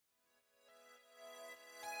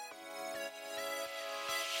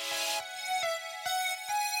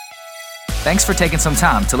Thanks for taking some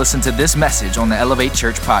time to listen to this message on the Elevate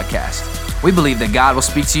Church podcast. We believe that God will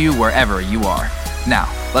speak to you wherever you are.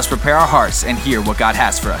 Now, let's prepare our hearts and hear what God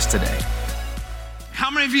has for us today. How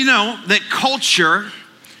many of you know that culture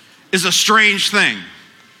is a strange thing?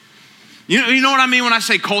 You know what I mean when I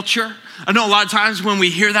say culture? I know a lot of times when we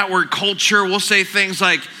hear that word culture, we'll say things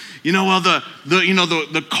like,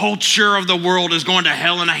 the culture of the world is going to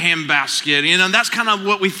hell in a handbasket. That's kind of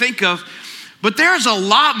what we think of. But there's a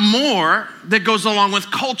lot more that goes along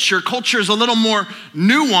with culture. Culture is a little more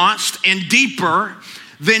nuanced and deeper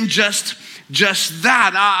than just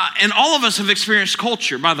that. And all of us have experienced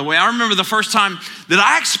culture, by the way. I remember the first time that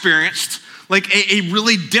I experienced like a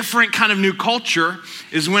really different kind of new culture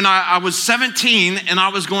is when I was 17 and I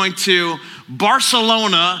was going to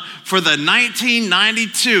Barcelona for the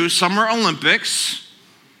 1992 Summer Olympics,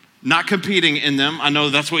 not competing in them. I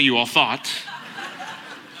know that's what you all thought.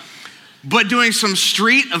 But doing some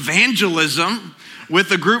street evangelism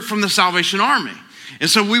with a group from the Salvation Army. And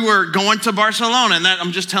so we were going to Barcelona, and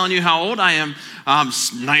I'm just telling you how old I am.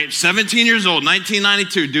 17 years old,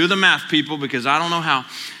 1992. Do the math, people, because I don't know how.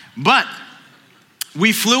 But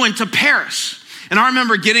we flew into Paris. And I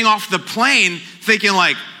remember getting off the plane thinking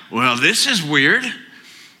like, well, this is weird.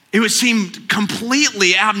 It seemed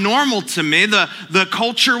completely abnormal to me. The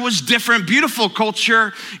culture was different, beautiful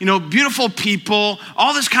culture, beautiful people,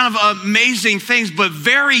 all this kind of amazing things, but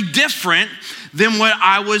very different than what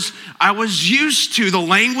I was used to. The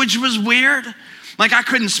language was weird. Like I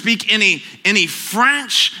couldn't speak any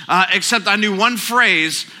French, except I knew one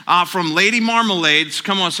phrase from Lady Marmalades.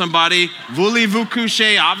 Come on, somebody. Voulez-vous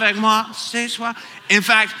coucher avec moi ce soir? In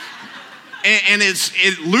fact, and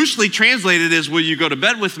it loosely translated as, will you go to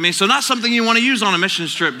bed with me? So not something you want to use on a mission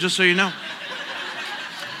trip, just so you know.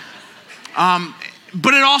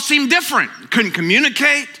 But it all seemed different. Couldn't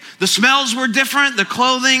communicate. The smells were different. The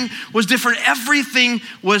clothing was different. Everything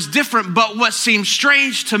was different. But what seemed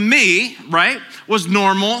strange to me, right, was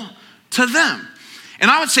normal to them. And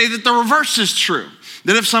I would say that the reverse is true.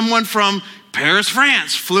 That if someone from Paris,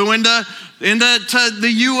 France flew into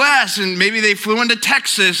the U.S. and maybe they flew into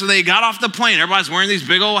Texas and they got off the plane. Everybody's wearing these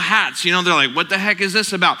big old hats. They're like, what the heck is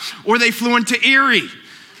this about? Or they flew into Erie.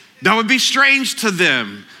 That would be strange to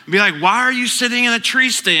them. Be like, why are you sitting in a tree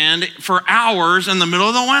stand for hours in the middle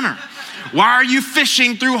of the winter? Why are you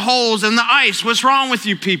fishing through holes in the ice? What's wrong with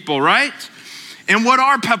you people, right? And what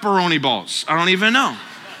are pepperoni balls? I don't even know.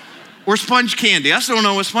 Or sponge candy. I still don't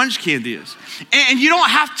know what sponge candy is. And you don't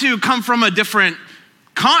have to come from a different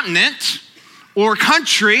continent or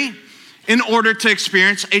country in order to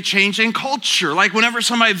experience a change in culture. Like whenever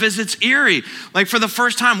somebody visits Erie, like for the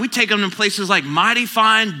first time, we take them to places like Mighty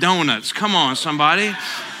Fine Donuts. Come on, somebody.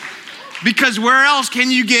 Because where else can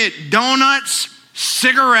you get donuts,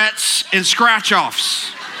 cigarettes, and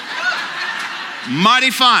scratch-offs?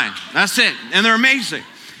 Mighty Fine, that's it. And they're amazing.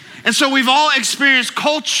 And so we've all experienced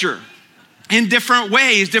culture in different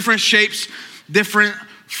ways, different shapes, different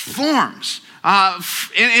forms. And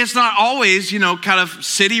it's not always, kind of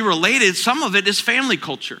city related. Some of it is family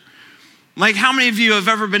culture. Like how many of you have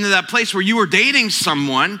ever been to that place where you were dating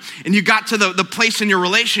someone and you got to the place in your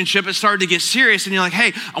relationship, it started to get serious and you're like,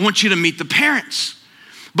 hey, I want you to meet the parents.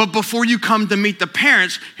 But before you come to meet the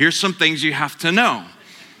parents, here's some things you have to know.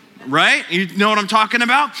 Right? You know what I'm talking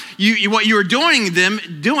about? What you were doing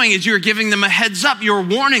is you were giving them a heads up. You were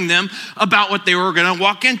warning them about what they were going to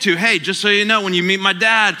walk into. Hey, just so you know, when you meet my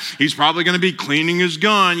dad, he's probably going to be cleaning his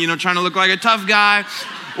gun, trying to look like a tough guy.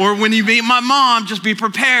 Or when you meet my mom, just be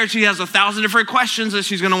prepared. She has 1,000 different questions that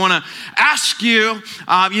she's going to want to ask you,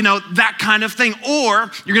 that kind of thing.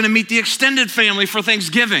 Or you're going to meet the extended family for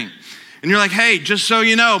Thanksgiving. And you're like, hey, just so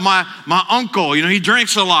you know, my uncle, he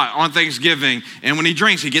drinks a lot on Thanksgiving. And when he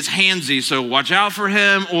drinks, he gets handsy, so watch out for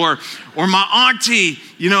him. Or my auntie,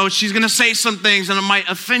 she's going to say some things and it might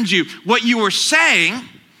offend you. What you were saying,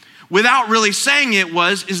 without really saying it,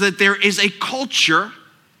 is that there is a culture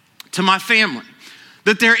to my family.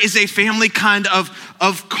 That there is a family kind of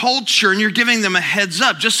culture, and you're giving them a heads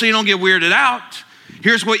up just so you don't get weirded out.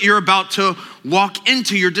 Here's what you're about to walk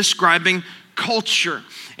into. You're describing culture.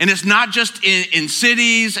 And it's not just in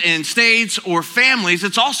cities and states or families,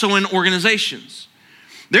 it's also in organizations.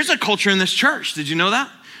 There's a culture in this church. Did you know that?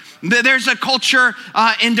 There's a culture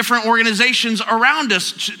in different organizations around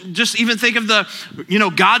us. Just even think of the,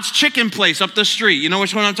 God's Chicken place up the street. You know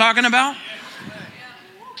which one I'm talking about?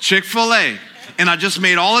 Chick-fil-A. And I just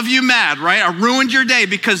made all of you mad, right? I ruined your day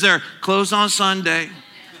because they're closed on Sunday.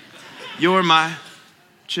 You're my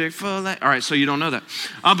Chick-fil-A. All right, so you don't know that.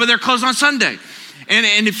 But they're closed on Sunday.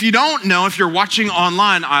 And if you don't know, if you're watching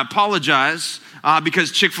online, I apologize.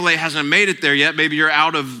 because Chick-fil-A hasn't made it there yet. Maybe you're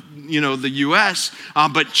out of the U.S.,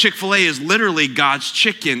 but Chick-fil-A is literally God's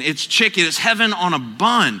chicken. It's chicken. It's heaven on a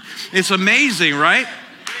bun. It's amazing, right?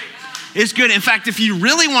 It's good. In fact, if you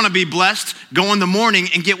really want to be blessed, go in the morning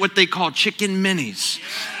and get what they call chicken minis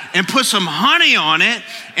and put some honey on it,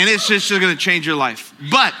 and it's just going to change your life.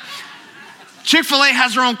 But Chick-fil-A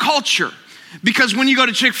has their own culture, because when you go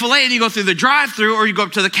to Chick-fil-A and you go through the drive-thru or you go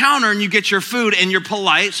up to the counter and you get your food and you're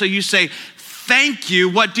polite, so you say, thank you.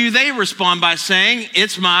 What do they respond by saying?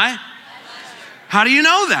 It's my pleasure. How do you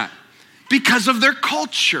know that? Because of their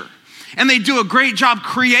culture. And they do a great job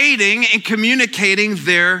creating and communicating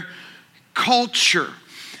their culture.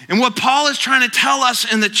 And what Paul is trying to tell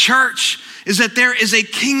us in the church is that there is a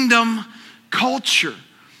kingdom culture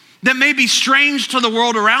that may be strange to the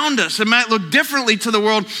world around us. It might look differently to the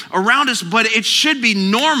world around us, but it should be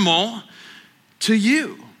normal to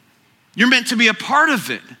you. You're meant to be a part of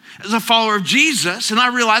it as a follower of Jesus. And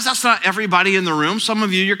I realize that's not everybody in the room. Some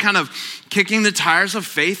of you, you're kind of kicking the tires of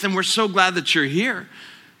faith, and we're so glad that you're here.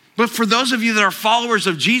 But for those of you that are followers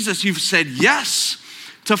of Jesus, you've said yes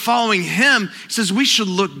to following him. It says we should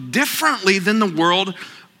look differently than the world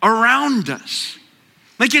around us.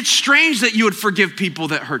 Like, it's strange that you would forgive people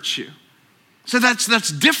that hurt you. So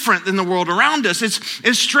that's different than the world around us.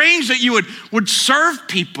 It's strange that you would serve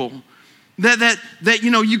people that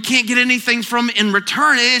you can't get anything from in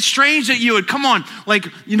return. It's strange that you would,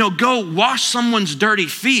 go wash someone's dirty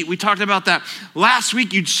feet. We talked about that last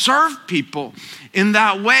week. You'd serve people in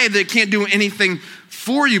that way that can't do anything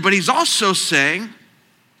for you. But he's also saying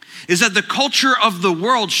is that the culture of the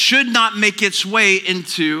world should not make its way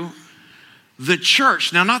into the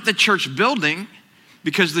church. Now, not the church building,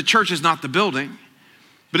 because the church is not the building,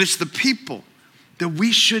 but it's the people, that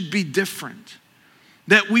we should be different.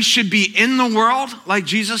 That we should be in the world, like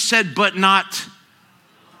Jesus said, but not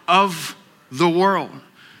of the world.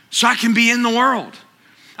 So I can be in the world.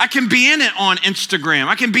 I can be in it on Instagram.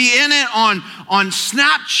 I can be in it on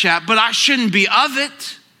Snapchat, but I shouldn't be of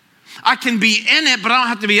it. I can be in it, but I don't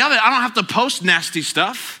have to be of it. I don't have to post nasty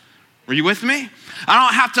stuff. Are you with me? I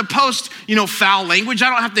don't have to post, foul language. I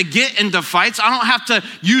don't have to get into fights. I don't have to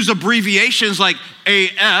use abbreviations like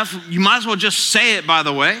AF. You might as well just say it, by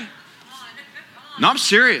the way. No, I'm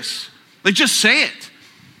serious. Just say it.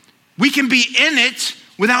 We can be in it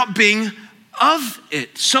without being of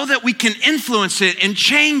it, so that we can influence it and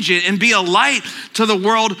change it and be a light to the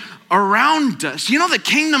world around us. The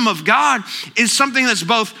kingdom of God is something that's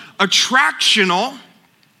both attractional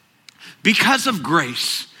because of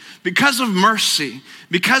grace, because of mercy,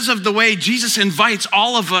 because of the way Jesus invites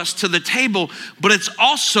all of us to the table, but it's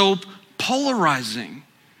also polarizing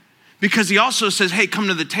because he also says, hey, come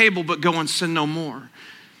to the table, but go and sin no more.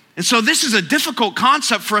 And so this is a difficult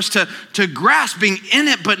concept for us to grasp, being in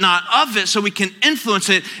it but not of it, so we can influence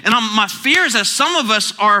it. And my fear is that some of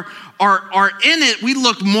us are in it, we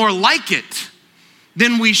look more like it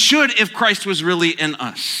than we should if Christ was really in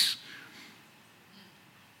us.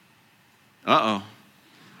 Uh-oh.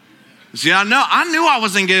 See, I knew I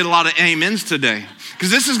wasn't getting a lot of amens today,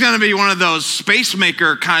 because this is going to be one of those space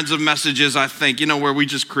maker kinds of messages, I think, where we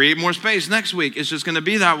just create more space next week. It's just going to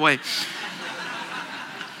be that way.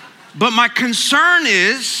 But my concern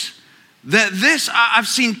is that I've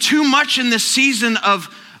seen too much in this season of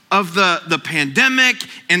the pandemic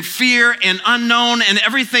and fear and unknown and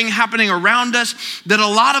everything happening around us, that a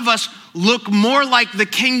lot of us look more like the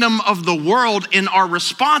kingdom of the world in our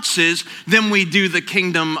responses than we do the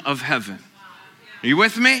kingdom of heaven. Are you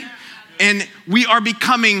with me? And we are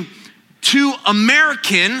becoming too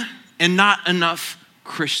American and not enough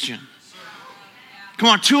Christian. Come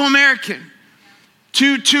on, too American.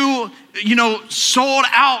 Too sold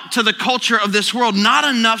out to the culture of this world, not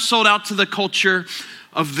enough sold out to the culture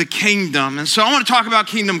of the kingdom. And so I want to talk about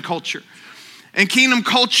kingdom culture. And kingdom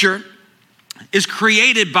culture is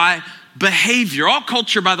created by behavior. All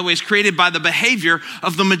culture, by the way, is created by the behavior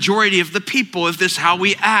of the majority of the people. If this is how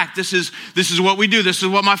we act, this is what we do, this is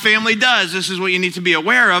what my family does, this is what you need to be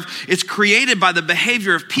aware of. It's created by the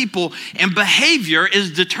behavior of people, and behavior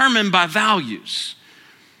is determined by values.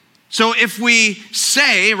 So if we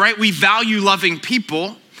say, right, we value loving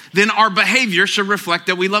people, then our behavior should reflect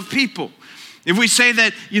that we love people. If we say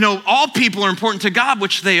that, all people are important to God,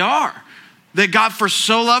 which they are, that God for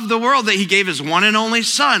so loved the world that he gave his one and only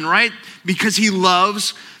son, right? Because he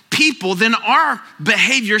loves people, then our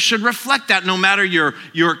behavior should reflect that, no matter your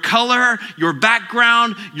color, your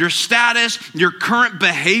background, your status, your current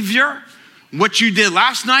behavior. What you did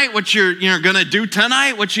last night, what you're gonna do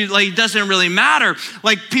tonight, it doesn't really matter.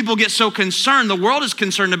 People get so concerned. The world is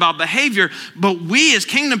concerned about behavior, but we as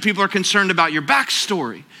kingdom people are concerned about your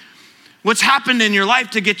backstory. What's happened in your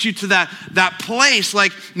life to get you to that place?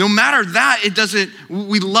 Like, no matter that,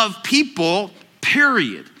 we love people,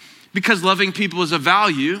 period. Because loving people is a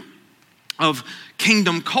value of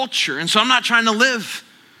kingdom culture. And so I'm not trying to live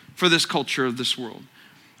for this culture of this world.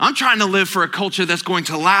 I'm trying to live for a culture that's going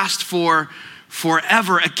to last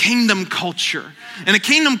forever, a kingdom culture. And a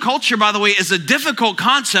kingdom culture, by the way, is a difficult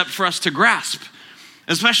concept for us to grasp,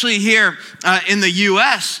 especially here in the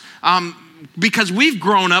U.S., because we've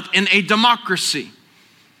grown up in a democracy.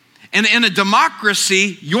 And in a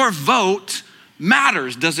democracy, your vote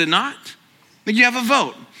matters, does it not? Like, you have a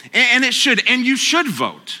vote, and it should, and you should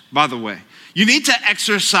vote, by the way. You need to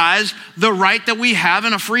exercise the right that we have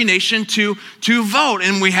in a free nation to vote.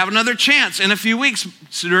 And we have another chance in a few weeks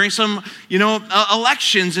during some,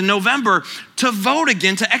 elections in November to vote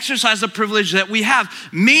again, to exercise the privilege that we have.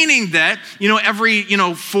 Meaning that, every,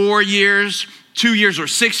 4 years, 2 years, or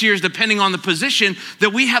 6 years, depending on the position,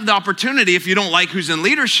 that we have the opportunity, if you don't like who's in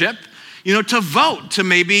leadership, to vote, to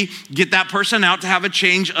maybe get that person out, to have a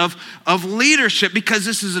change of leadership, because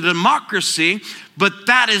this is a democracy. But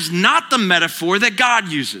that is not the metaphor that God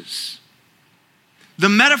uses. The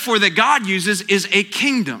metaphor that God uses is a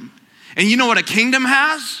kingdom. And you know what a kingdom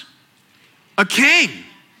has? A king.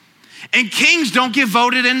 And kings don't get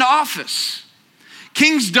voted into office.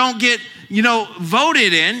 Kings don't get,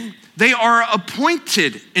 voted in. They are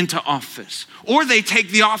appointed into office, or they take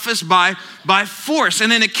the office by force.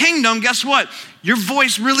 And in a kingdom, guess what? Your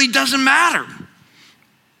voice really doesn't matter.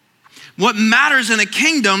 What matters in a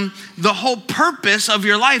kingdom, the whole purpose of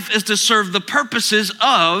your life is to serve the purposes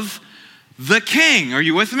of the king. Are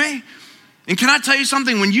you with me? And can I tell you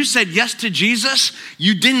something? When you said yes to Jesus,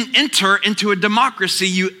 you didn't enter into a democracy,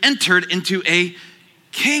 you entered into a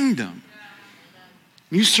kingdom.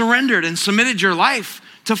 You surrendered and submitted your life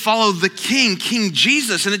to follow the King, King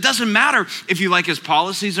Jesus. And it doesn't matter if you like his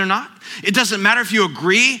policies or not. It doesn't matter if you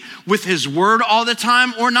agree with his word all the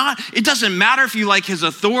time or not. It doesn't matter if you like his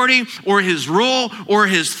authority or his rule or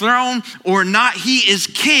his throne or not. He is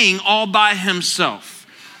king all by himself.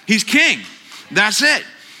 He's king. That's it.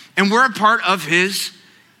 And we're a part of his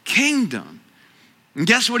kingdom. And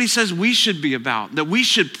guess what he says we should be about, that we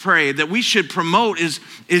should pray, that we should promote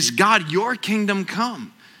is God, your kingdom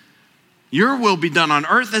come. Your will be done on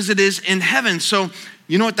earth as it is in heaven. So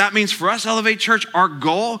you know what that means for us, Elevate Church? Our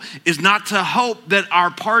goal is not to hope that our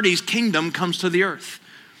party's kingdom comes to the earth.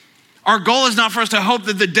 Our goal is not for us to hope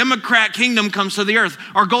that the Democrat kingdom comes to the earth.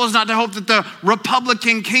 Our goal is not to hope that the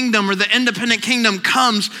Republican kingdom or the independent kingdom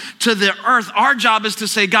comes to the earth. Our job is to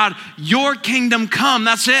say, God, your kingdom come.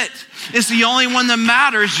 That's it. It's the only one that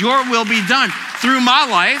matters. Your will be done through my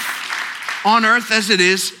life on earth as it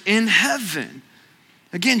is in heaven.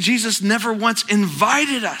 Again, Jesus never once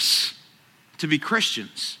invited us to be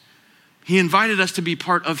Christians. He invited us to be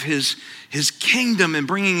part of his kingdom and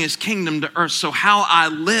bringing his kingdom to earth. So how I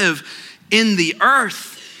live in the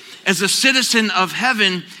earth as a citizen of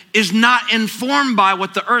heaven is not informed by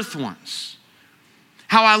what the earth wants.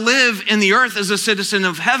 How I live in the earth as a citizen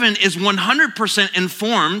of heaven is 100%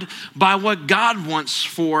 informed by what God wants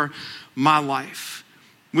for my life,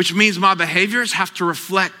 which means my behaviors have to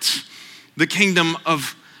reflect the kingdom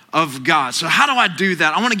of God. So how do I do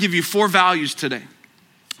that? I want to give you 4 values today.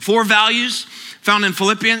 4 values found in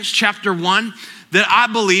Philippians chapter 1 that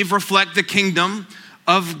I believe reflect the kingdom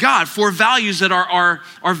of God. 4 values that are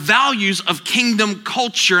values of kingdom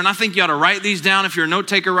culture. And I think you ought to write these down. If you're a note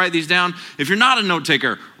taker, write these down. If you're not a note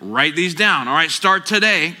taker, write these down. All right, start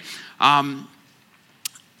today.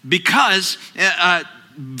 Because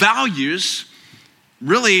values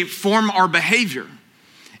really form our behavior.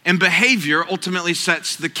 And behavior ultimately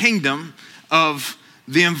sets the kingdom of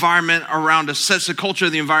the environment around us, sets the culture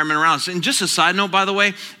of the environment around us. And just a side note, by the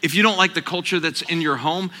way, if you don't like the culture that's in your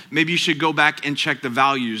home, maybe you should go back and check the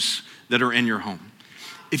values that are in your home.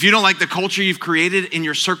 If you don't like the culture you've created in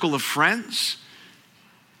your circle of friends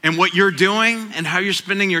and what you're doing and how you're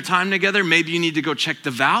spending your time together, maybe you need to go check the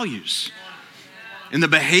values and the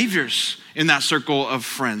behaviors in that circle of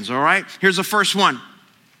friends, all right? Here's the first one,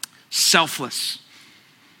 selfless.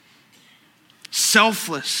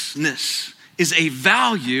 Selflessness is a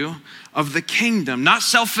value of the kingdom, not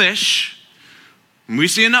selfish. We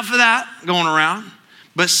see enough of that going around,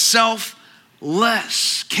 but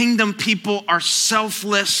selfless. Kingdom people are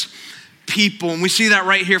selfless people. And we see that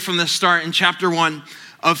right here from the start in chapter 1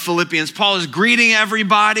 of Philippians. Paul is greeting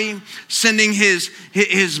everybody, sending his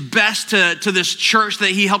best to this church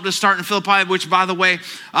that he helped us start in Philippi, which, by the way,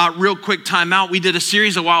 real quick time out, we did a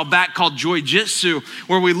series a while back called Joy Jitsu,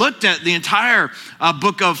 where we looked at the entire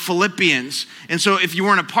book of Philippians. And so if you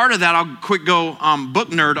weren't a part of that, I'll quick go book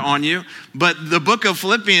nerd on you. But the book of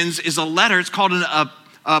Philippians is a letter. It's called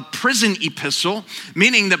a prison epistle,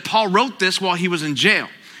 meaning that Paul wrote this while he was in jail.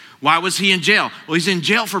 Why was he in jail? Well, he's in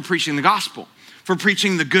jail for preaching the gospel, for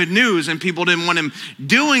preaching the good news, and people didn't want him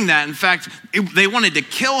doing that. In fact, they wanted to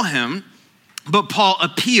kill him, but Paul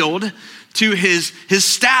appealed to his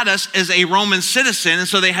status as a Roman citizen, and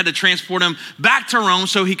so they had to transport him back to Rome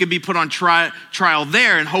so he could be put on trial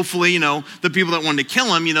there, and hopefully, the people that wanted to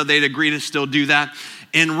kill him, they'd agree to still do that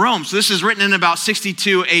in Rome. So this is written in about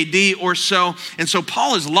 62 AD or so, and so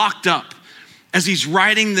Paul is locked up as he's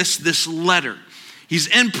writing this letter. He's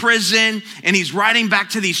in prison, and he's writing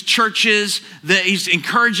back to these churches that he's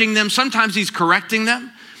encouraging them. Sometimes he's correcting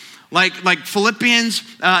them. Like Philippians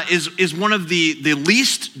is one of the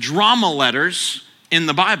least drama letters in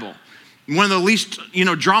the Bible. One of the least,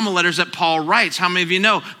 drama letters that Paul writes. How many of you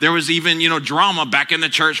know there was even, drama back in the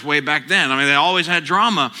church way back then? I mean, they always had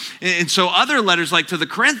drama. And so other letters, like to the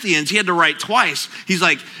Corinthians, he had to write twice. He's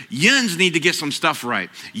like, yuns need to get some stuff right.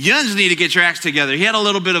 Yuns need to get your acts together. He had a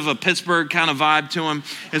little bit of a Pittsburgh kind of vibe to him.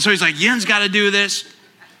 And so he's like, yuns got to do this.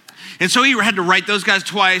 And so he had to write those guys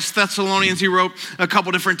twice. Thessalonians, he wrote a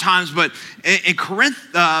couple different times. But in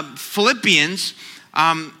Philippians,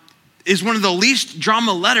 is one of the least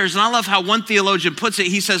drama letters. And I love how one theologian puts it.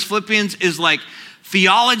 He says Philippians is like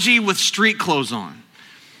theology with street clothes on,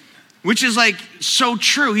 which is like so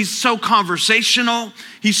true. He's so conversational.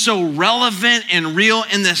 He's so relevant and real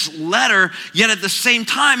in this letter. Yet at the same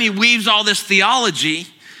time, he weaves all this theology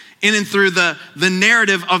in and through the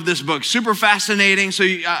narrative of this book. Super fascinating. So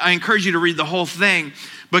I encourage you to read the whole thing.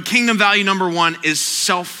 But kingdom value number one is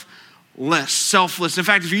selfless. In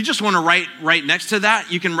fact, if you just want to write right next to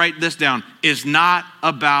that, you can write this down. It's not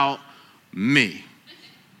about me.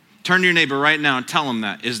 Turn to your neighbor right now and tell them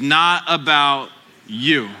that. It's not about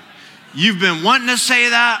you. You've been wanting to say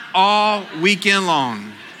that all weekend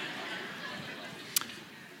long.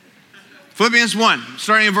 Philippians 1,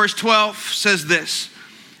 starting in verse 12, says this.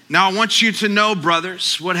 Now I want you to know,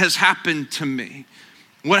 brothers, what has happened to me.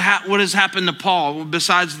 What has happened to Paul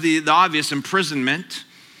besides the obvious imprisonment?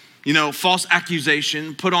 False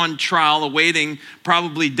accusation, put on trial, awaiting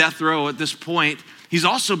probably death row at this point. He's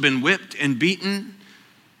also been whipped and beaten.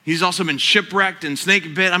 He's also been shipwrecked and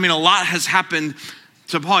snake bit. I mean, a lot has happened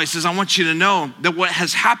to Paul. He says, I want you to know that what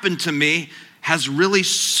has happened to me has really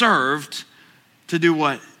served to do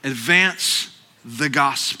what? Advance the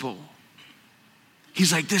gospel.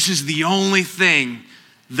 He's like, this is the only thing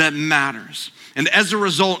that matters. And as a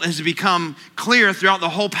result, it has become clear throughout the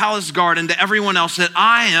whole palace guard and to everyone else that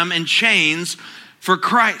I am in chains for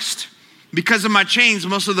Christ. Because of my chains,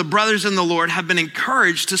 most of the brothers in the Lord have been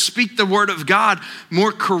encouraged to speak the word of God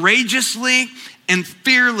more courageously and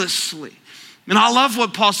fearlessly. And I love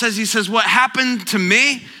what Paul says. He says, what happened to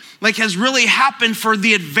me, has really happened for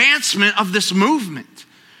the advancement of this movement.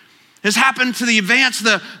 Has happened to the advance,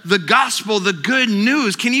 the gospel, the good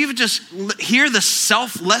news. Can you just hear the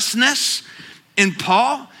selflessness in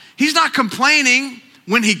Paul? He's not complaining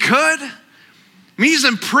when he could. I mean, he's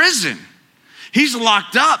in prison. He's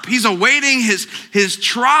locked up. He's awaiting his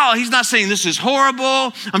trial. He's not saying this is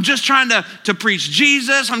horrible. I'm just trying to preach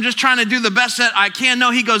Jesus. I'm just trying to do the best that I can. No,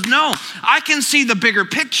 he goes, no, I can see the bigger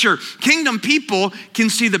picture. Kingdom people can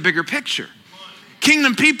see the bigger picture.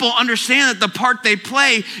 Kingdom people understand that the part they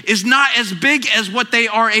play is not as big as what they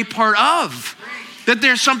are a part of. That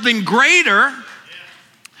there's something greater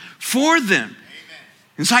for them.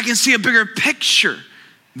 And so I can see a bigger picture.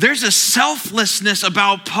 There's a selflessness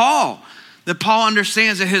about Paul, that Paul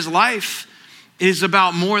understands that his life is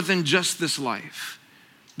about more than just this life.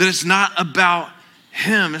 That it's not about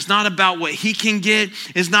him. It's not about what he can get.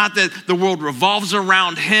 It's not that the world revolves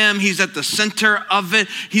around him. He's at the center of it.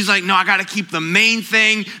 He's like, no, I got to keep the main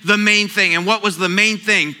thing. And what was the main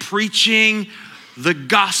thing? Preaching the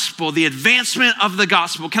gospel, the advancement of the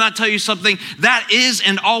gospel. Can I tell you something? That is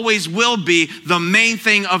and always will be the main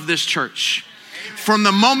thing of this church. From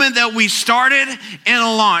the moment that we started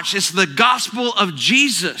and launched, it's the gospel of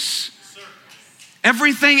Jesus.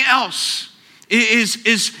 Everything else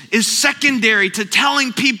is secondary to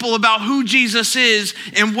telling people about who Jesus is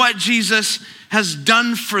and what Jesus has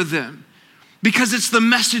done for them, because it's the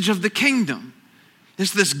message of the kingdom.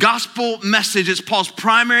 It's this gospel message. It's Paul's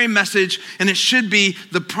primary message, and it should be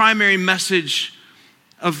the primary message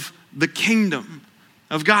of the kingdom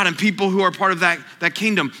of God and people who are part of that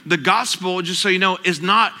kingdom. The gospel, just so you know, is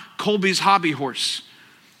not Colby's hobby horse.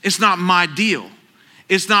 It's not my deal.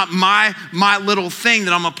 It's not my little thing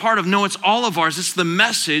that I'm a part of. No, it's all of ours. It's the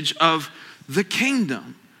message of the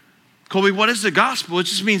kingdom. Colby, what is the gospel? It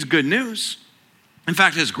just means good news. In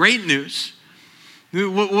fact, it's great news.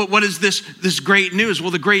 What is this great news?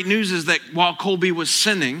 Well, the great news is that while Colby was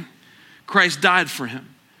sinning, Christ died for him.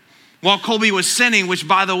 While Colby was sinning, which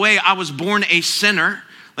by the way, I was born a sinner.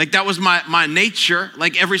 Like that was my nature.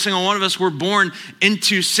 Like every single one of us were born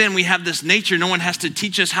into sin. We have this nature. No one has to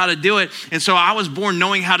teach us how to do it. And so I was born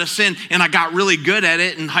knowing how to sin, and I got really good at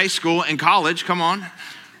it in high school and college. Come on.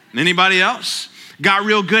 Anybody else? Got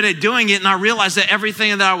real good at doing it, and I realized that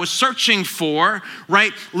everything that I was searching for,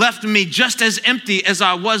 right, left me just as empty as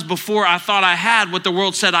I was before I thought I had what the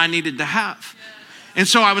world said I needed to have. And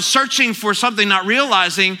so I was searching for something, not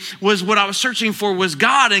realizing was what I was searching for was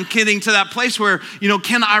God, and getting to that place where,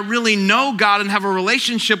 can I really know God and have a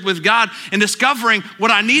relationship with God, and discovering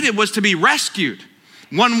what I needed was to be rescued.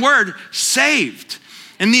 One word, saved,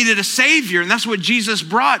 and needed a savior. And that's what Jesus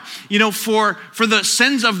brought, for the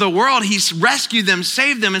sins of the world. He's rescued them,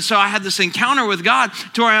 saved them. And so I had this encounter with God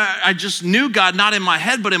to where I just knew God, not in my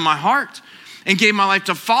head, but in my heart, and gave my life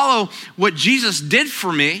to follow what Jesus did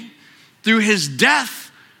for me. Through his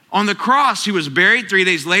death on the cross, he was buried 3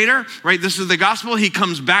 days later, right? This is the gospel. He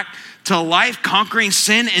comes back to life, conquering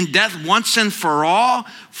sin and death once and for all,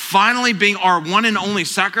 finally being our one and only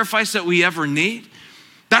sacrifice that we ever need.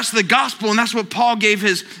 That's the gospel, and that's what Paul gave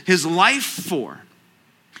his life for.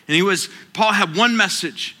 And Paul had one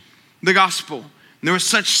message, the gospel. And there was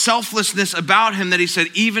such selflessness about him that he said,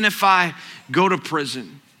 even if I go to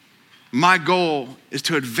prison, my goal is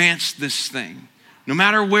to advance this thing. No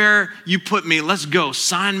matter where you put me, let's go.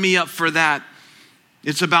 Sign me up for that.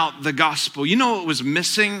 It's about the gospel. You know what was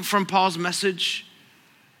missing from Paul's message?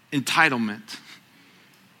 Entitlement.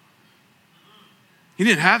 He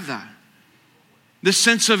didn't have that. This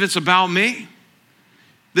sense of it's about me.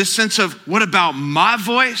 This sense of what about my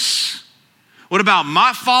voice? What about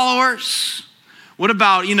my followers? What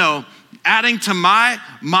about, adding to my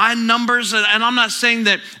numbers? And I'm not saying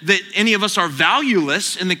that any of us are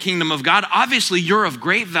valueless in the kingdom of God. Obviously, you're of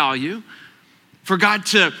great value. For God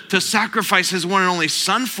to sacrifice his one and only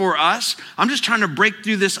son for us. I'm just trying to break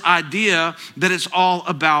through this idea that it's all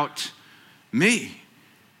about me.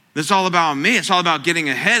 It's all about me. It's all about getting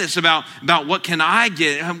ahead. It's about what can I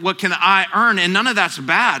get? What can I earn? And none of that's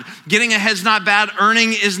bad. Getting ahead is not bad.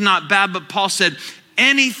 Earning is not bad. But Paul said,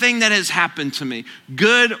 anything that has happened to me,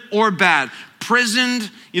 good or bad, prisoned,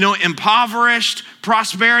 impoverished,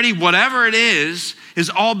 prosperity, whatever it is, has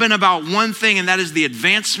all been about one thing, and that is the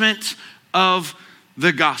advancement of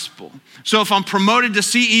the gospel. So if I'm promoted to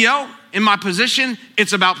CEO in my position,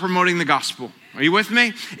 it's about promoting the gospel. Are you with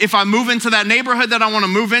me? If I move into that neighborhood that I want to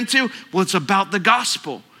move into, well, it's about the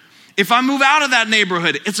gospel. If I move out of that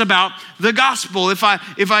neighborhood, it's about the gospel. If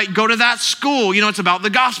I go to that school, it's about the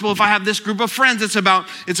gospel. If I have this group of friends, it's about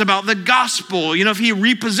the gospel. If he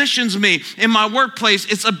repositions me in my workplace,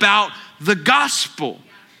 it's about the gospel.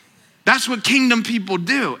 That's what kingdom people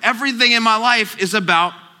do. Everything in my life is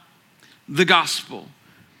about the gospel.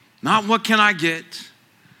 Not what can I get,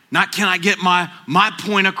 not can I get my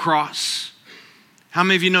point across. How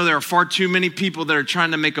many of you know there are far too many people that are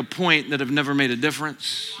trying to make a point that have never made a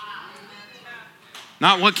difference?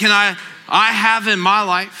 Not what can I have in my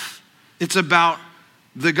life. It's about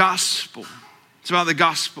the gospel. It's about the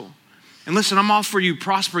gospel. And listen, I'm all for you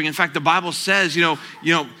prospering. In fact, the Bible says,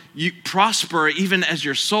 you prosper even as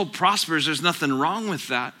your soul prospers. There's nothing wrong with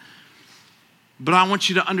that. But I want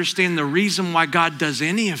you to understand the reason why God does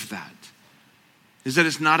any of that is that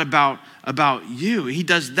it's not about you. He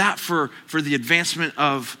does that for the advancement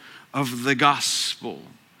of the gospel.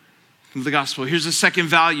 The gospel. Here's the second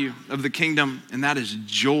value of the kingdom, and that is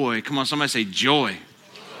joy. Come on, somebody say joy.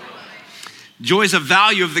 Joy is a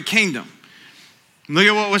value of the kingdom. Look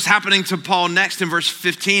at what was happening to Paul next in verse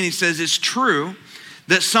 15. He says, it's true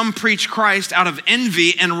that some preach Christ out of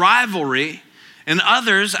envy and rivalry, and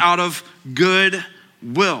others out of good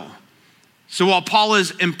will. So while Paul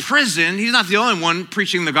is in prison, he's not the only one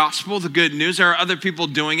preaching the gospel, the good news. There are other people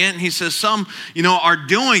doing it. And he says some, are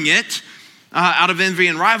doing it out of envy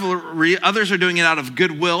and rivalry. Others are doing it out of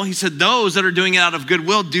goodwill. He said those that are doing it out of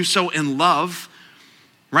goodwill do so in love,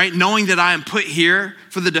 right? Knowing that I am put here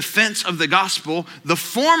for the defense of the gospel. The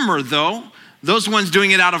former, though, those ones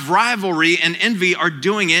doing it out of rivalry and envy are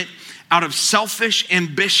doing it out of selfish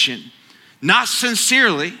ambition, not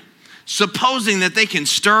sincerely, supposing that they can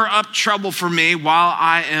stir up trouble for me while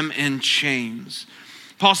I am in chains.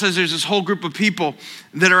 Paul says there's this whole group of people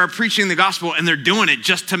that are preaching the gospel and they're doing it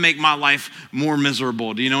just to make my life more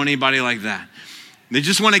miserable. Do you know anybody like that? They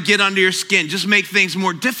just want to get under your skin, just make things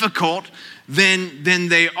more difficult than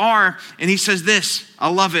they are. And he says this, I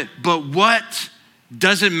love it, but what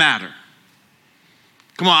doesn't matter?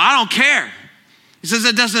 Come on, I don't care. He says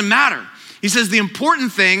it doesn't matter. He says the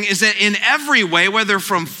important thing is that in every way, whether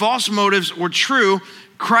from false motives or true,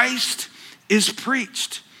 Christ is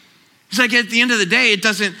preached. He's like, at the end of the day, it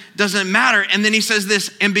doesn't matter. And then he says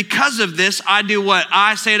this, and because of this, I do what?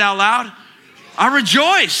 I say it out loud. I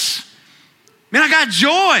rejoice. Man, I got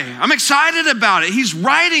joy. I'm excited about it. He's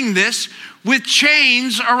writing this with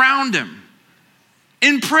chains around him,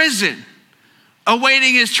 in prison,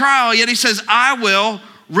 awaiting his trial. Yet he says, I will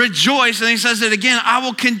rejoice. And he says it again, I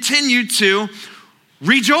will continue to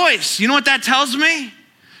rejoice. You know what that tells me?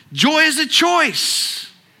 Joy is a choice.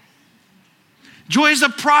 Joy is a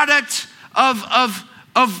product of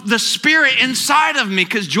the Spirit inside of me,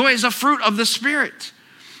 because joy is a fruit of the Spirit,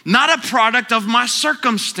 not a product of my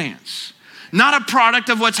circumstance, not a product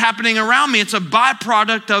of what's happening around me. It's a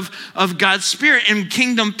byproduct of God's Spirit, and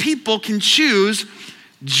kingdom people can choose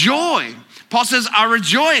joy. Paul says, I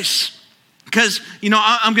rejoice because,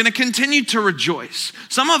 I'm going to continue to rejoice.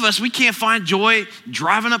 Some of us, we can't find joy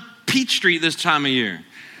driving up Peach Street this time of year.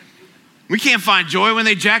 We can't find joy when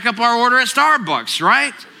they jack up our order at Starbucks,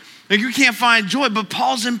 right? Like, we can't find joy, but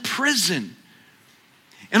Paul's in prison.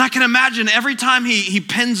 And I can imagine every time he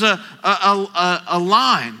pens a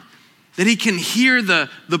line, that he can hear the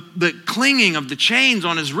clinging of the chains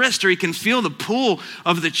on his wrist, or he can feel the pull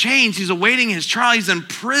of the chains. He's awaiting his trial. He's in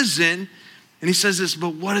prison. And he says this,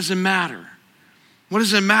 but what does it matter? What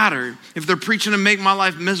does it matter? If they're preaching to make my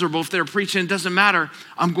life miserable, if they're preaching, it doesn't matter.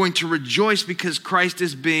 I'm going to rejoice because Christ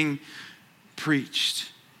is being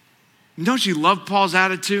preached. And don't you love Paul's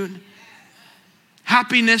attitude?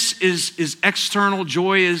 Happiness is external,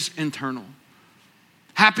 joy is internal.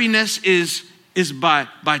 Happiness is by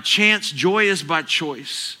chance, joy is by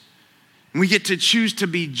choice. And we get to choose to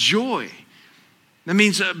be joy. That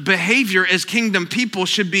means behavior as kingdom people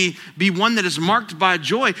should be one that is marked by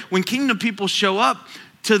joy. When kingdom people show up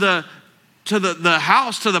to the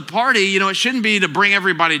house, to the party, it shouldn't be to bring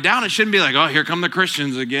everybody down. It shouldn't be like, oh, here come the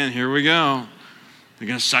Christians again. Here we go. They're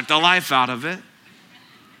going to suck the life out of it.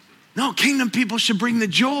 No, kingdom people should bring the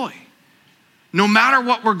joy. No matter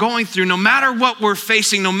what we're going through, no matter what we're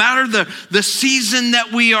facing, no matter the season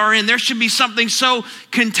that we are in, there should be something so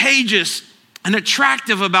contagious and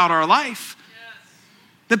attractive about our life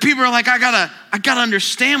that people are like, I gotta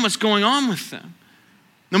understand what's going on with them.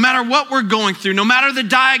 No matter what we're going through, no matter the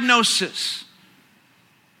diagnosis,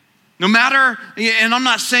 no matter, and I'm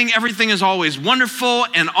not saying everything is always wonderful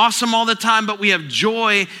and awesome all the time, but we have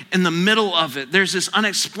joy in the middle of it. There's this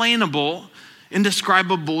unexplainable,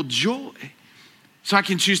 indescribable joy. So I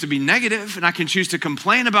can choose to be negative, and I can choose to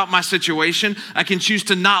complain about my situation. I can choose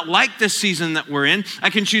to not like this season that we're in. I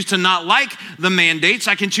can choose to not like the mandates.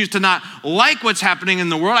 I can choose to not like what's happening in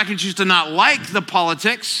the world. I can choose to not like the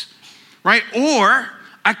politics, right? Or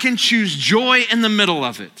I can choose joy in the middle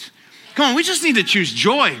of it. Come on, we just need to choose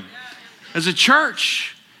joy as a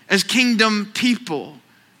church, as kingdom people,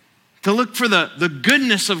 to look for the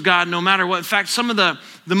goodness of God no matter what. In fact, some of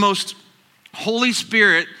the most Holy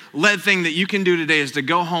Spirit led thing that you can do today is to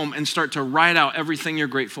go home and start to write out everything you're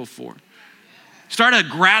grateful for. Start a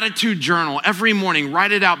gratitude journal every morning.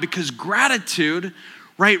 Write it out, because gratitude,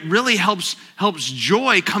 right, really helps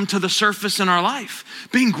joy come to the surface in our life.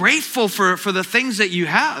 Being grateful for the things that you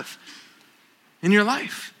have in your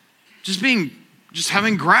life. Just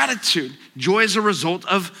having gratitude. Joy is a result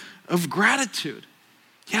of gratitude.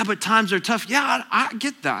 Yeah, but times are tough. Yeah, I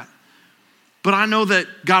get that. But I know that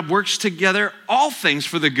God works together all things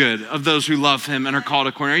for the good of those who love him and are called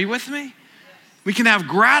according. Are you with me? We can have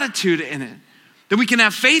gratitude in it. That we can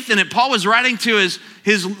have faith in it. Paul was writing to his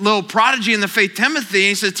little prodigy in the faith, Timothy. And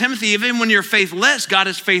he said, Timothy, even when you're faithless, God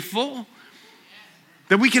is faithful.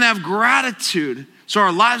 That we can have gratitude. So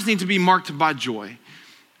our lives need to be marked by joy.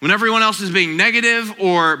 When everyone else is being negative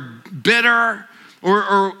or bitter,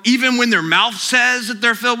 or even when their mouth says that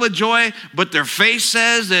they're filled with joy, but their face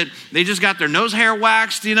says that they just got their nose hair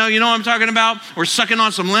waxed, you know what I'm talking about? Or sucking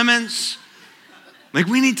on some lemons. Like,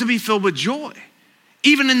 we need to be filled with joy,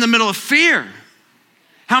 even in the middle of fear.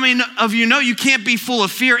 How many of you know you can't be full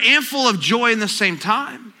of fear and full of joy in the same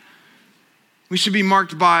time? We should be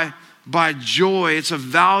marked by joy. It's a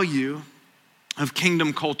value of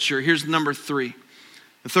kingdom culture. Here's number 3.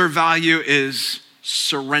 The third value is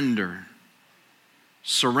surrender.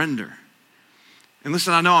 Surrender. And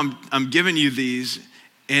listen, I know I'm giving you these,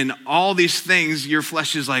 and all these things, your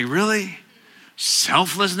flesh is like, really?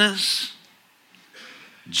 selflessness,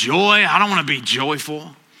 joy. I don't want to be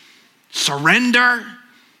joyful. Surrender.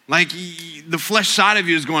 Like the flesh side of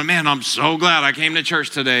you is going, man, I'm so glad I came to church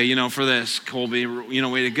today, for this, Colby,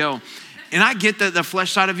 way to go. And I get that the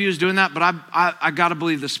flesh side of you is doing that, but I got to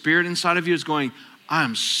believe the spirit inside of you is going, I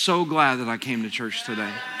am so glad that I came to church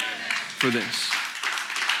today for this.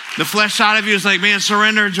 The flesh side of you is like, man,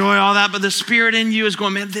 surrender, joy, all that. But the spirit in you is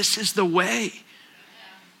going, man, this is the way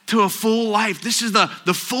to a full life. This is the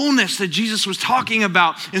fullness that Jesus was talking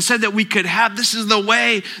about and said that we could have. This is the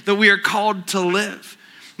way that we are called to live.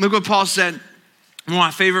 Look what Paul said. One of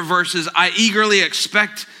my favorite verses, I eagerly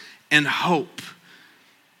expect and hope.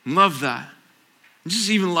 Love that. I just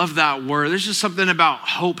even love that word. There's just something about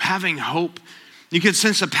hope, having hope. You can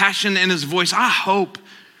sense a passion in his voice. I hope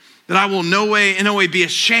that I will in no way be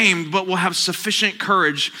ashamed, but will have sufficient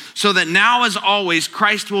courage so that now as always,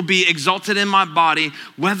 Christ will be exalted in my body,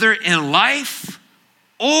 whether in life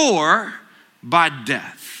or by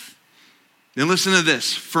death. Then listen to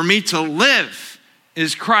this. For me to live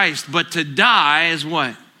is Christ, but to die is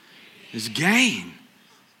what? Is gain.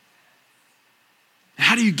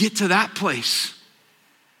 How do you get to that place?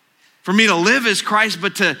 For me to live is Christ,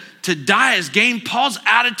 but to die is gain. Paul's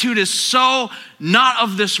attitude is so not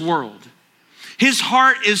of this world. His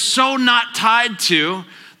heart is so not tied to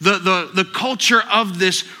the culture of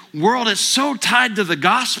this world. It's so tied to the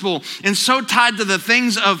gospel and so tied to the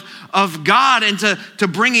things of God and to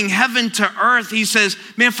bringing heaven to earth. He says,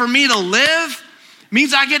 man, for me to live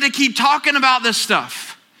means I get to keep talking about this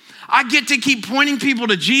stuff. I get to keep pointing people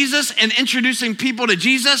to Jesus and introducing people to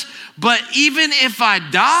Jesus. But even if I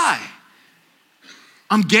die,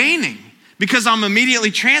 I'm gaining because I'm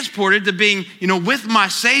immediately transported to being, with my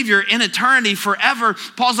Savior in eternity forever.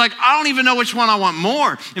 Paul's like, I don't even know which one I want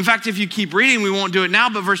more. In fact, if you keep reading, we won't do it now,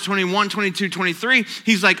 but verse 21, 22, 23,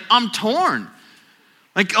 he's like, I'm torn.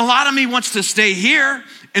 Like a lot of me wants to stay here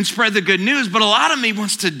and spread the good news, but a lot of me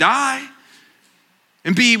wants to die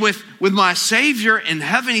and be with my Savior in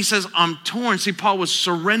heaven. He says, I'm torn. See, Paul was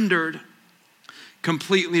surrendered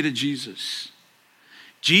completely to Jesus.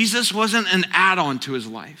 Jesus wasn't an add-on to his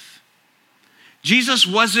life. Jesus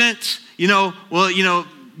wasn't,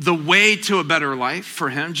 the way to a better life for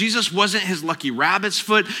him. Jesus wasn't his lucky rabbit's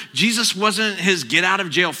foot. Jesus wasn't his get out of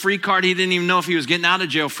jail free card. He didn't even know if he was getting out of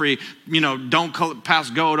jail free. Don't pass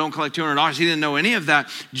go, don't collect $200. He didn't know any of that.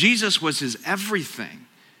 Jesus was his everything.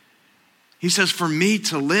 He says, for me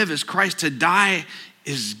to live is Christ, to die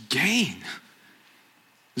is gain.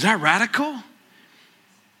 Is that radical?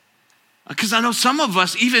 Because I know some of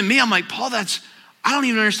us, even me, I'm like, Paul, I don't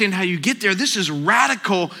even understand how you get there. This is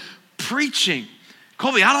radical preaching.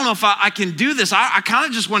 Colby, I don't know if I can do this. I kind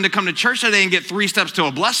of just wanted to come to church today and get 3 steps to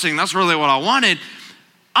a blessing. That's really what I wanted.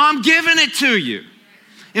 I'm giving it to you.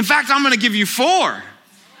 In fact, I'm going to give you 4.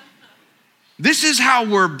 This is how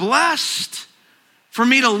we're blessed. For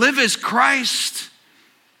me to live as Christ.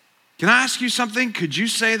 Can I ask you something? Could you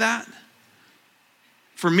say that?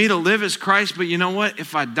 For me to live as Christ, but you know what?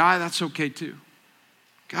 If I die, that's okay too.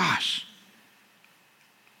 Gosh.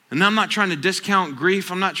 And I'm not trying to discount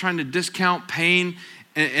grief. I'm not trying to discount pain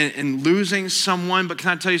and losing someone. But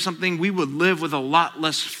can I tell you something? We would live with a lot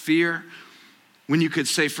less fear when you could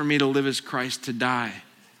say, for me to live as Christ, to die.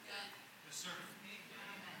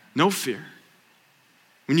 No fear.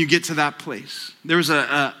 When you get to that place. There was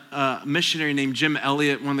a missionary named Jim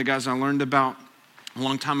Elliot, one of the guys I learned about a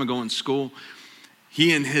long time ago in school.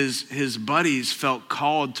 He and his buddies felt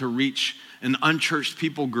called to reach an unchurched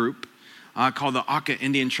people group called the Aka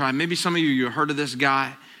Indian tribe. Maybe some of you heard of this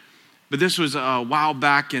guy, but this was a while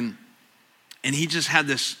back, and he just had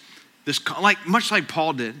this much like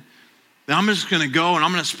Paul did. I'm just going to go and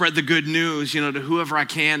I'm going to spread the good news, to whoever I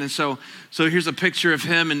can. And so here's a picture of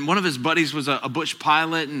him. And one of his buddies was a bush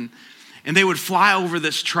pilot. And they would fly over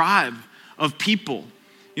this tribe of people,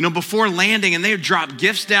 before landing. And they would drop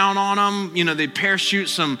gifts down on them. They'd parachute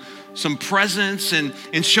some presents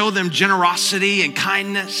and show them generosity and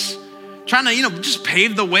kindness. Trying to, just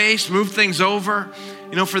pave the way, smooth things over,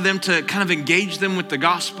 for them to kind of engage them with the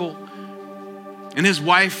gospel. And his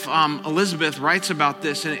wife, Elizabeth, writes about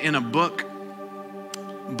this in a book.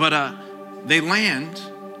 But they land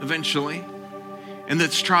eventually. And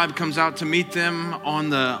this tribe comes out to meet them on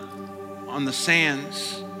the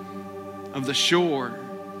sands of the shore.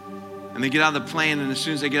 And they get out of the plane. And as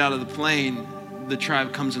soon as they get out of the plane, the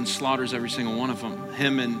tribe comes and slaughters every single one of them.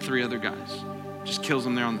 Him and 3 other guys. Just kills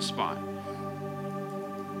them there on the spot.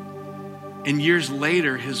 And years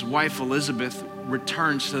later, his wife, Elizabeth,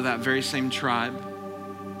 returns to that very same tribe.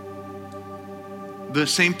 The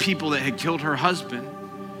same people that had killed her husband.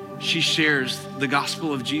 she shares the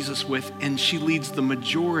gospel of Jesus with, and she leads the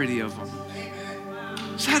majority of them.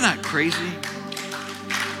 Is that not crazy?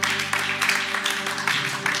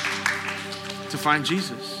 To find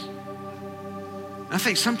Jesus. I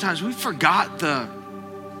think sometimes we forgot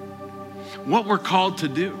what we're called to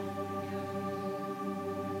do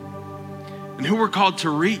and who we're called to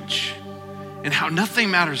reach, and how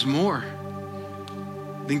nothing matters more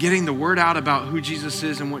than getting the word out about who Jesus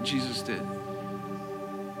is and what Jesus did.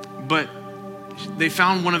 But they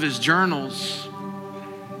found one of his journals,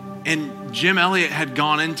 and Jim Elliot had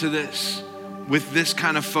gone into this with this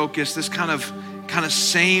kind of focus, this kind of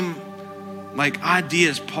same like idea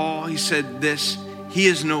as Paul. He said this: he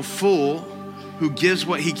is no fool who gives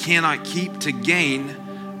what he cannot keep to gain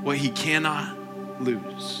what he cannot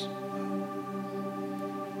lose.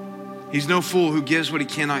 He's no fool who gives what he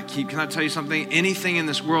cannot keep. Can I tell you something? Anything in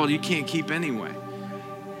this world you can't keep anyway.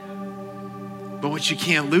 But what you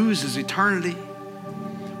can't lose is eternity.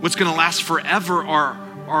 What's going to last forever are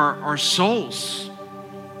our souls.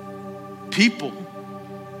 People.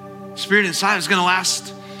 Spirit inside is going to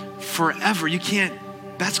last forever.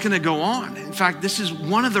 That's going to go on. In fact, this is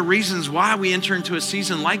one of the reasons why we enter into a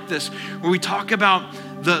season like this, where we talk about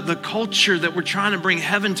the culture that we're trying to bring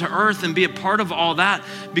heaven to earth and be a part of all that.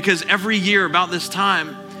 Because every year about this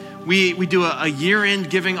time, we do a year-end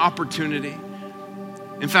giving opportunity.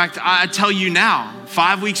 In fact, I tell you now,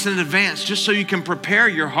 5 weeks in advance, just so you can prepare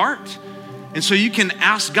your heart and so you can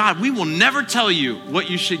ask God. We will never tell you what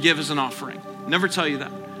you should give as an offering. Never tell you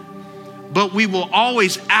that. But we will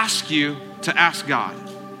always ask you to ask God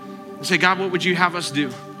and say, God, what would you have us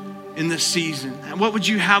do in this season? And what would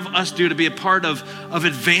you have us do to be a part of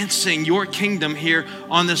advancing your kingdom here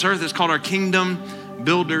on this earth? It's called our Kingdom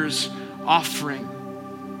Builders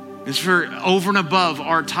Offering. It's for over and above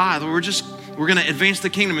our tithe. We're going to advance the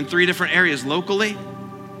kingdom in 3 different areas: locally,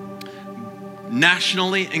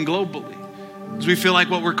 nationally, and globally. As we feel like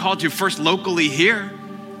what we're called to, first locally here,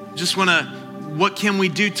 what can we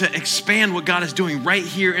do to expand what God is doing right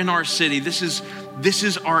here in our city? This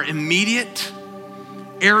is our immediate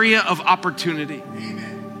area of opportunity.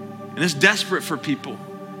 Amen. And it's desperate for people.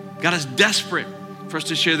 God is desperate for us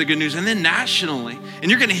to share the good news. And then nationally,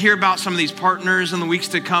 and you're going to hear about some of these partners in the weeks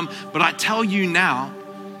to come, but I tell you now,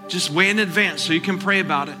 just way in advance so you can pray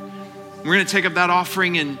about it. We're going to take up that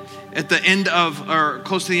offering at the end of, or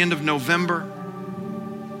close to the end of November.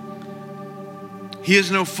 He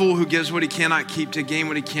is no fool who gives what he cannot keep to gain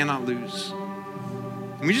what he cannot lose.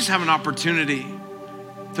 And we just have an opportunity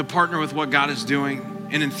to partner with what God is doing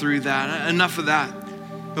in and through that. Enough of that.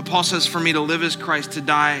 But Paul says, for me to live is Christ, to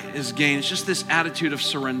die is gain. It's just this attitude of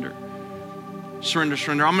surrender. Surrender,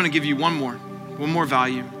 surrender. I'm going to give you one more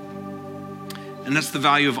value. And that's the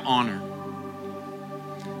value of honor.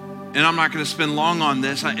 And I'm not going to spend long on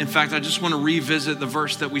this. In fact, I just want to revisit the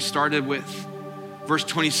verse that we started with. Verse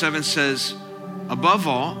 27 says, above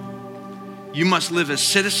all, you must live as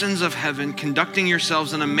citizens of heaven, conducting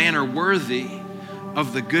yourselves in a manner worthy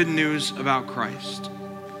of the good news about Christ.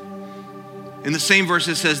 In the same verse,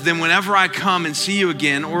 it says, then whenever I come and see you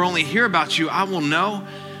again or only hear about you, I will know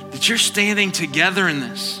that you're standing together in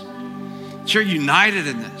this, that you're united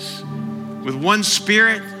in this, with one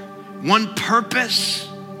spirit, one purpose,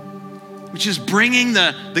 which is bringing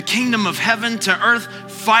the kingdom of heaven to earth,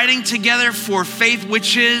 fighting together for faith,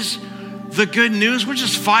 which is the good news. We're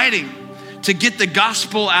just fighting to get the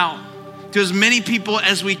gospel out to as many people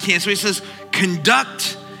as we can. So he says,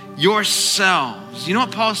 conduct yourselves. You know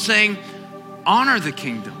what Paul's saying? Honor the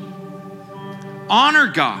kingdom. Honor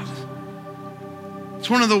God. It's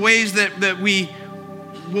one of the ways that we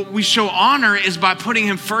show honor is by putting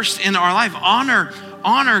him first in our life.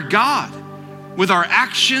 Honor God with our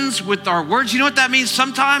actions, with our words. You know what that means?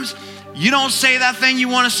 Sometimes you don't say that thing you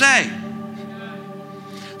want to say.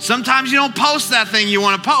 Sometimes you don't post that thing you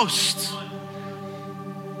want to post.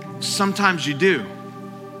 Sometimes you do.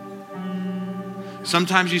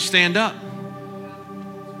 Sometimes you stand up.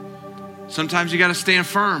 Sometimes you got to stand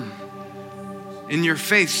firm in your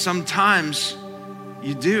faith. Sometimes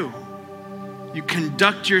you do. You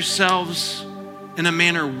conduct yourselves in a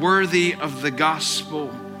manner worthy of the gospel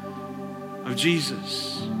of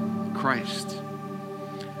Jesus Christ.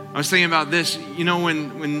 I was thinking about this, you know,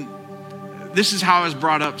 when this is how I was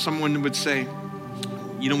brought up, someone would say,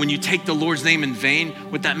 you know, when you take the Lord's name in vain,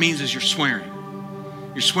 what that means is you're swearing.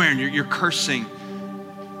 You're swearing, you're cursing.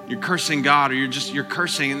 You're cursing God, or you're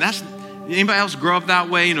cursing. And that's, anybody else grow up that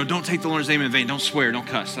way? You know, don't take the Lord's name in vain. Don't swear, don't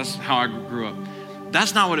cuss. That's how I grew up.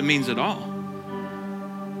 That's not what it means at all.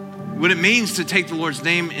 What it means to take the Lord's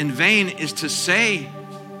name in vain is to say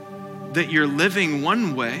that you're living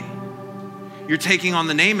one way, You're taking on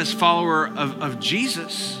the name as follower of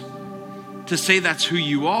Jesus to say that's who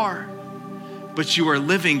you are, but you are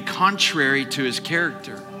living contrary to his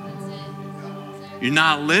character. You're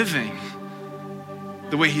not living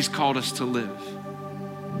the way he's called us to live.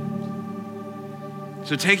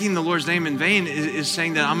 So taking the Lord's name in vain is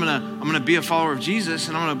saying that I'm gonna be a follower of Jesus,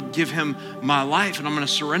 and I'm gonna give him my life, and I'm gonna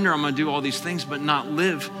surrender, I'm gonna do all these things, but not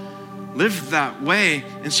live that way.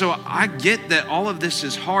 And so I get that all of this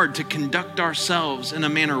is hard, to conduct ourselves in a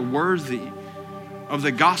manner worthy of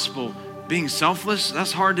the gospel. Being selfless,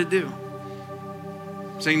 that's hard to do.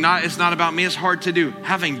 Saying it's not about me, it's hard to do.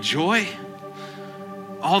 Having joy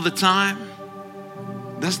all the time,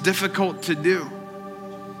 that's difficult to do.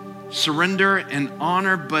 Surrender and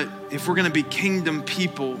honor, but if we're gonna be kingdom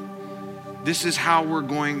people, this is how we're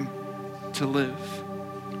going to live.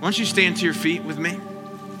 Why don't you stand to your feet with me?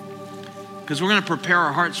 Because we're gonna prepare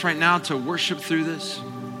our hearts right now to worship through this.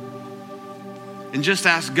 And just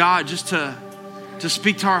ask God just to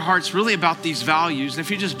speak to our hearts really about these values. And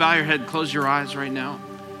if you just bow your head, close your eyes right now.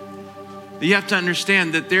 You have to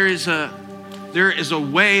understand that there is a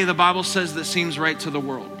way, the Bible says, that seems right to the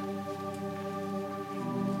world.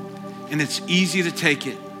 And it's easy to take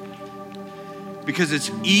it because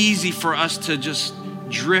it's easy for us to just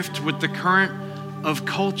drift with the current of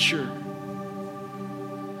culture.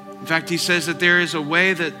 In fact, he says that there is a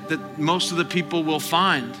way that most of the people will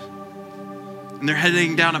find, and they're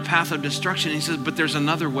heading down a path of destruction. He says, but there's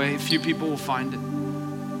another way, few people will find it.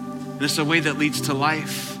 And it's a way that leads to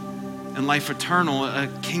life and life eternal, a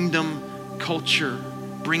kingdom culture,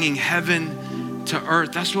 bringing heaven to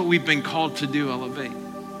earth. That's what we've been called to do, Elevate.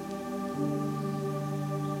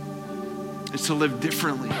 It's to live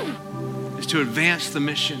differently. It's to advance the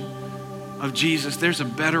mission of Jesus. There's a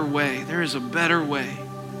better way. There is a better way.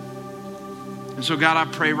 And so God, I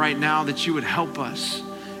pray right now that you would help us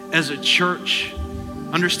as a church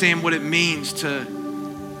understand what it means to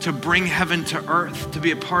bring heaven to earth, to be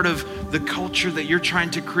a part of the culture that you're trying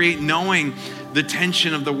to create, knowing the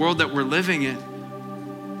tension of the world that we're living in.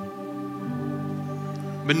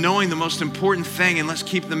 But knowing the most important thing, and let's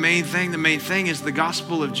keep the main thing is the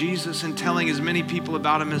gospel of Jesus, and telling as many people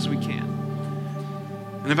about him as we can.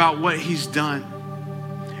 And about what he's done.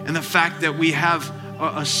 And the fact that we have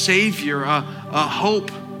a savior, a hope,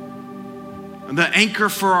 the anchor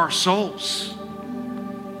for our souls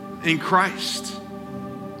in Christ.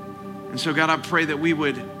 And so God, I pray that we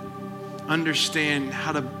would understand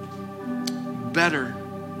how to better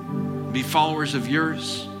be followers of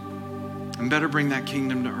yours and better bring that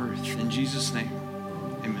kingdom to earth. In Jesus' name,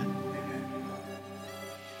 amen.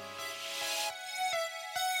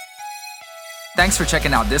 Thanks for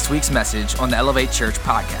checking out this week's message on the Elevate Church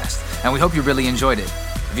podcast, and we hope you really enjoyed it.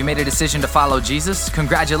 If you made a decision to follow Jesus,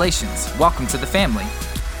 congratulations. Welcome to the family.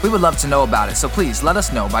 We would love to know about it, so please let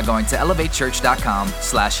us know by going to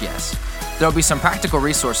elevatechurch.com/yes. There will be some practical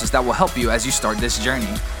resources that will help you as you start this journey.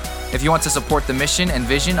 If you want to support the mission and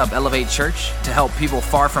vision of Elevate Church to help people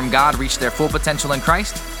far from God reach their full potential in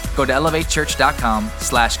Christ, go to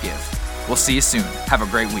elevatechurch.com/give. We'll see you soon. Have a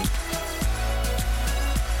great week.